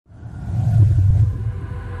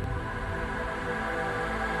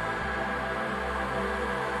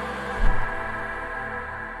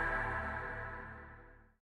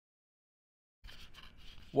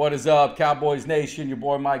What is up, Cowboys Nation? Your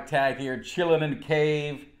boy Mike Tag here, chilling in the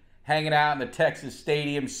cave, hanging out in the Texas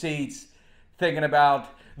Stadium seats, thinking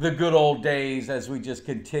about the good old days as we just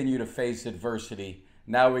continue to face adversity.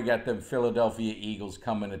 Now we got them Philadelphia Eagles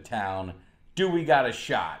coming to town. Do we got a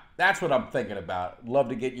shot? That's what I'm thinking about. Love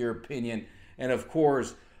to get your opinion. And of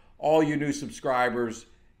course, all you new subscribers,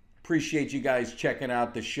 appreciate you guys checking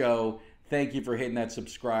out the show. Thank you for hitting that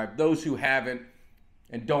subscribe. Those who haven't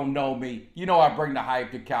and don't know me, you know I bring the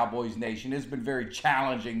hype to Cowboys Nation. It's been very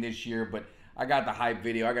challenging this year, but I got the hype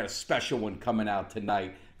video. I got a special one coming out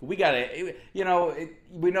tonight. We got to,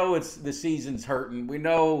 we know it's the season's hurting. We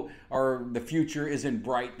know the future isn't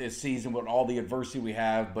bright this season with all the adversity we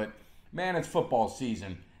have, but man, it's football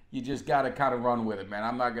season. You just got to kind of run with it, man.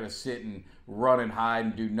 I'm not going to sit and run and hide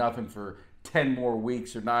and do nothing for 10 more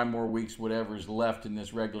weeks or 9 more weeks, whatever is left in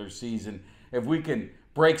this regular season. If we can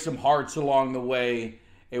break some hearts along the way,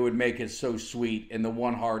 it would make it so sweet. And the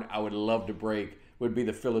one heart I would love to break would be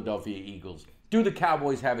the Philadelphia Eagles. Do the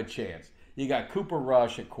Cowboys have a chance? You got Cooper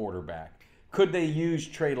Rush at quarterback. Could they use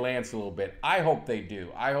Trey Lance a little bit? I hope they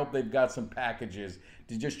do. I hope they've got some packages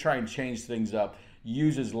to just try and change things up,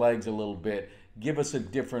 use his legs a little bit, give us a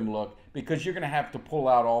different look, because you're going to have to pull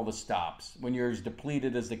out all the stops. When you're as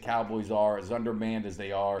depleted as the Cowboys are, as undermanned as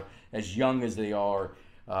they are, as young as they are,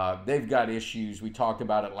 they've got issues. We talked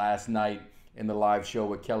about it last night in the live show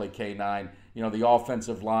with Kelly K9. You know, the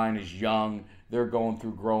offensive line is young. They're going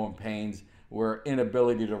through growing pains. We're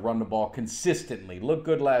inability to run the ball consistently. Looked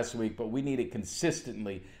good last week, but we need it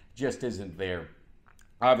consistently. Just isn't there.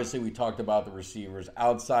 Obviously, we talked about the receivers.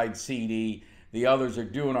 Outside CD, the others are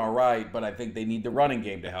doing all right, but I think they need the running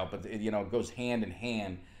game to help. It goes hand in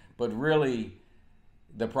hand. But really,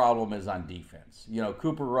 the problem is on defense.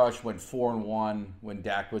 Cooper Rush went 4-1 when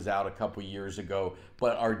Dak was out a couple years ago,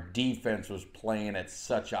 but our defense was playing at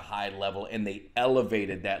such a high level, and they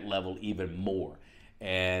elevated that level even more.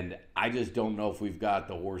 And I just don't know if we've got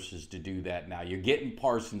the horses to do that now. You're getting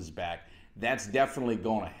Parsons back. That's definitely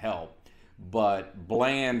going to help. But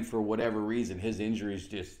Bland, for whatever reason,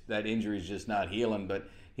 that injury is just not healing, but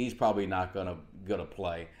he's probably not going to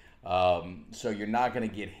play. So you're not going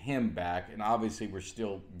to get him back. And obviously we're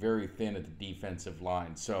still very thin at the defensive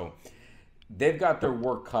line. So they've got their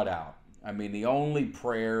work cut out. I mean, the only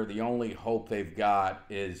prayer, the only hope they've got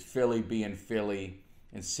is Philly being Philly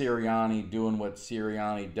and Sirianni doing what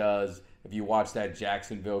Sirianni does. If you watch that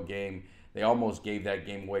Jacksonville game, they almost gave that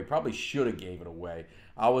game away. Probably should have gave it away.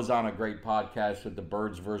 I was on a great podcast with the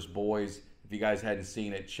Birds vs. Boys. If you guys hadn't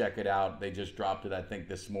seen it, check it out. They just dropped it, I think,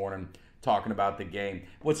 this morning, talking about the game.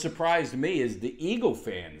 What surprised me is the Eagle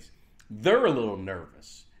fans, they're a little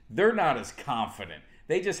nervous. They're not as confident.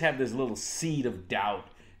 They just have this little seed of doubt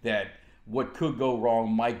that what could go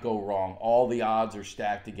wrong might go wrong. All the odds are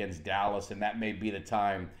stacked against Dallas, and that may be the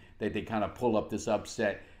time that they kind of pull up this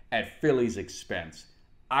upset at Philly's expense.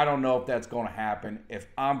 I don't know if that's going to happen. If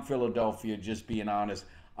I'm Philadelphia, just being honest,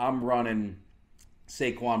 I'm running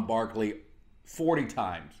Saquon Barkley 40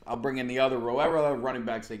 times. I'll bring in whoever other running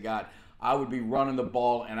backs they got. I would be running the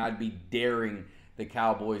ball, and I'd be daring the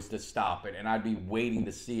Cowboys to stop it, and I'd be waiting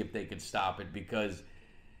to see if they could stop it, because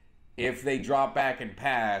if they drop back and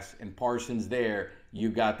pass and Parsons there, you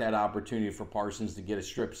got that opportunity for Parsons to get a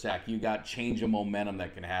strip sack. You got change of momentum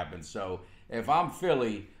that can happen. So if I'm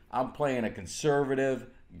Philly, I'm playing a conservative,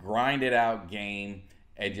 grind it out game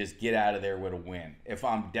and just get out of there with a win. If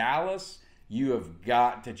I'm Dallas, you have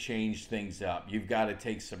got to change things up. You've got to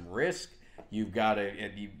take some risk. You've got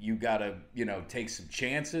to take some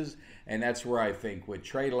chances, and that's where I think with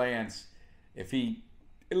Trey Lance, if he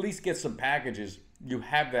at least gets some packages, you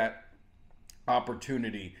have that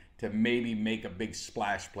opportunity to maybe make a big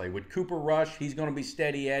splash play. With Cooper Rush, he's going to be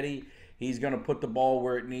steady Eddie. He's going to put the ball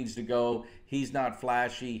where it needs to go. He's not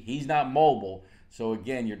flashy. He's not mobile. So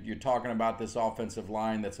again, you're talking about this offensive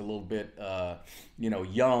line that's a little bit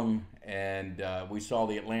young, and we saw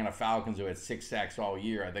the Atlanta Falcons, who had 6 sacks all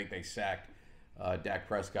year. I think they sacked Dak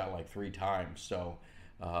Prescott like 3 times. So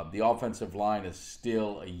the offensive line is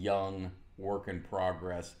still a young work in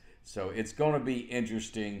progress. So it's going to be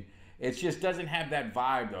interesting. It just doesn't have that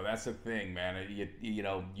vibe, though. That's the thing, man.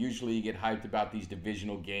 Usually you get hyped about these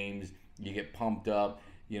divisional games. You get pumped up.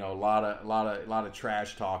 A lot of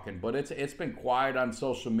trash talking. But it's been quiet on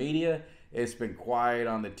social media. It's been quiet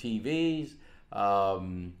on the TVs.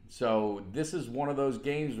 So this is one of those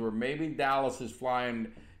games where maybe Dallas is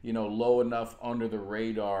flying, low enough under the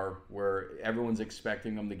radar where everyone's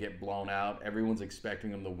expecting them to get blown out. Everyone's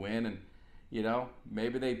expecting them to win, and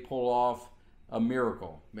maybe they pull off a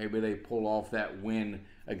miracle. Maybe they pull off that win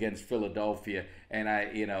against Philadelphia. And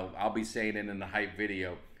I'll be saying it in the hype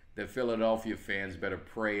video. the Philadelphia fans better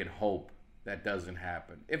pray and hope that doesn't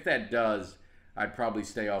happen. If that does, I'd probably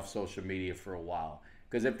stay off social media for a while.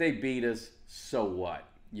 Because if they beat us, so what?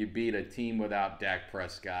 You beat a team without Dak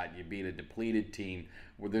Prescott. You beat a depleted team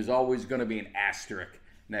where there's always going to be an asterisk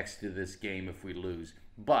next to this game if we lose.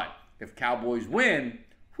 But if Cowboys win,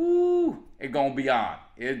 whoo, it's going to be on.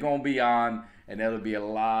 It's going to be on, and there'll be a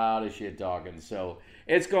lot of shit talking. So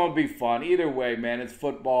it's going to be fun. Either way, man, it's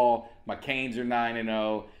football. My Canes are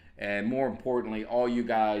 9-0. And more importantly, all you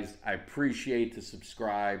guys, I appreciate the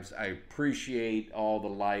subscribes. I appreciate all the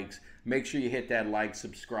likes. Make sure you hit that like,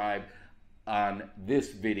 subscribe on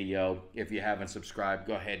this video. If you haven't subscribed,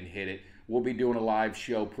 go ahead and hit it. We'll be doing a live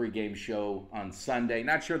show, pregame show on Sunday.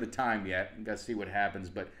 Not sure the time yet. Got to see what happens.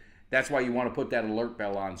 But that's why you want to put that alert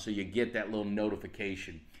bell on so you get that little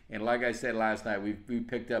notification. And like I said last night, we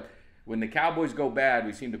picked up, when the Cowboys go bad,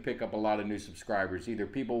 we seem to pick up a lot of new subscribers. Either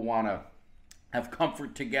people want to have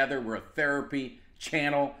comfort together, we're a therapy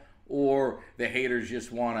channel, or the haters just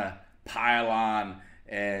want to pile on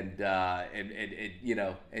and you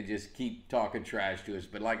know, and just keep talking trash to us.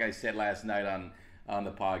 But like I said last night on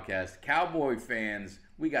the podcast, Cowboy fans,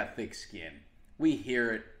 we got thick skin. We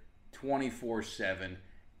hear it 24/7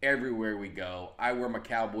 everywhere we go. I wear my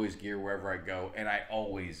Cowboys gear wherever I go, and I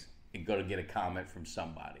always am going to get a comment from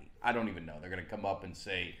somebody. I don't even know. They're going to come up and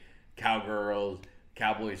say, Cowgirls,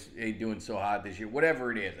 Cowboys ain't doing so hot this year,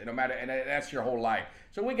 whatever it is. It don't matter, and that's your whole life.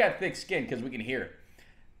 So we got thick skin because we can hear it.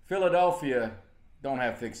 Philadelphia don't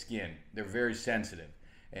have thick skin. They're very sensitive,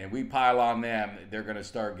 and we pile on them, they're going to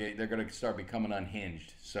start becoming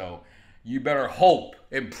unhinged. So you better hope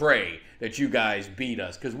and pray that you guys beat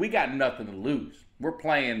us, because we got nothing to lose. We're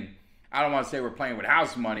playing. I don't want to say we're playing with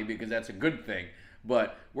house money, because that's a good thing,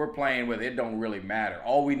 but we're playing with it. Don't really matter.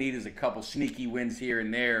 All we need is a couple sneaky wins here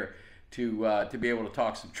and there to be able to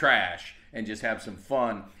talk some trash and just have some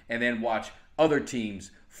fun, and then watch other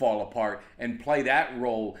teams fall apart and play that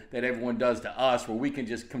role that everyone does to us, where we can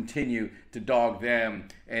just continue to dog them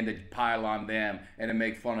and to pile on them and to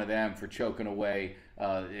make fun of them for choking away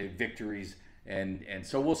victories. And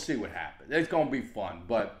so we'll see what happens. It's going to be fun.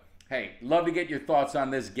 But, hey, love to get your thoughts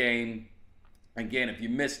on this game. Again, if you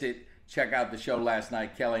missed it, check out the show last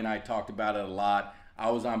night. Kelly and I talked about it a lot.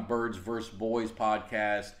 I was on Birds vs. Boys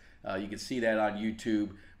podcast. You can see that on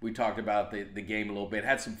YouTube. We talked about the game a little bit.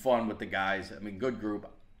 Had some fun with the guys. I mean, good group.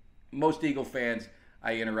 Most Eagle fans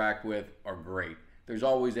I interact with are great. There's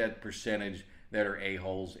always that percentage that are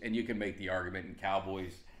a-holes, and you can make the argument in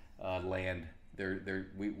Cowboys land.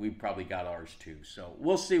 We probably got ours too. So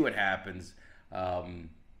we'll see what happens.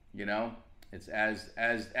 You know, it's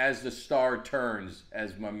as the star turns,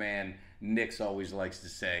 as my man Nick's always likes to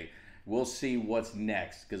say. We'll see what's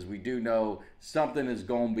next, because we do know something is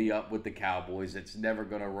going to be up with the Cowboys. It's never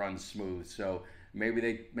going to run smooth. So maybe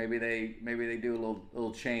they do a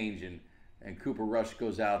little change, and Cooper Rush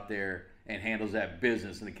goes out there and handles that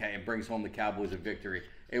business and brings home the Cowboys a victory.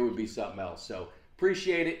 It would be something else. So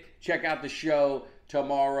appreciate it. Check out the show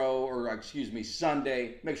tomorrow, or excuse me,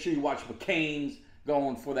 Sunday. Make sure you watch the Canes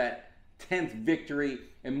going for that 10th victory,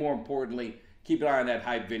 and more importantly, keep an eye on that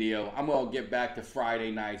hype video. I'm going to get back to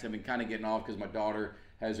Friday nights. I've been kind of getting off because my daughter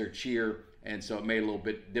has her cheer, and so it made it a little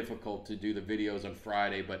bit difficult to do the videos on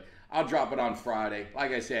Friday, but I'll drop it on Friday.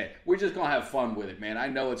 Like I said, we're just going to have fun with it, man. I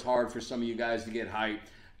know it's hard for some of you guys to get hyped,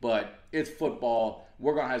 but it's football.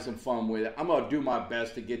 We're going to have some fun with it. I'm going to do my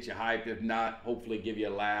best to get you hyped. If not, hopefully give you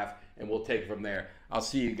a laugh, and we'll take it from there. I'll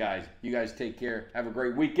see you guys. You guys take care. Have a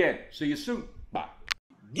great weekend. See you soon. Bye.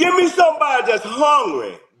 Give me somebody that's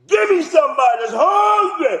hungry. Give me somebody that's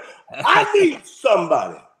hungry. I need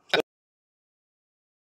somebody.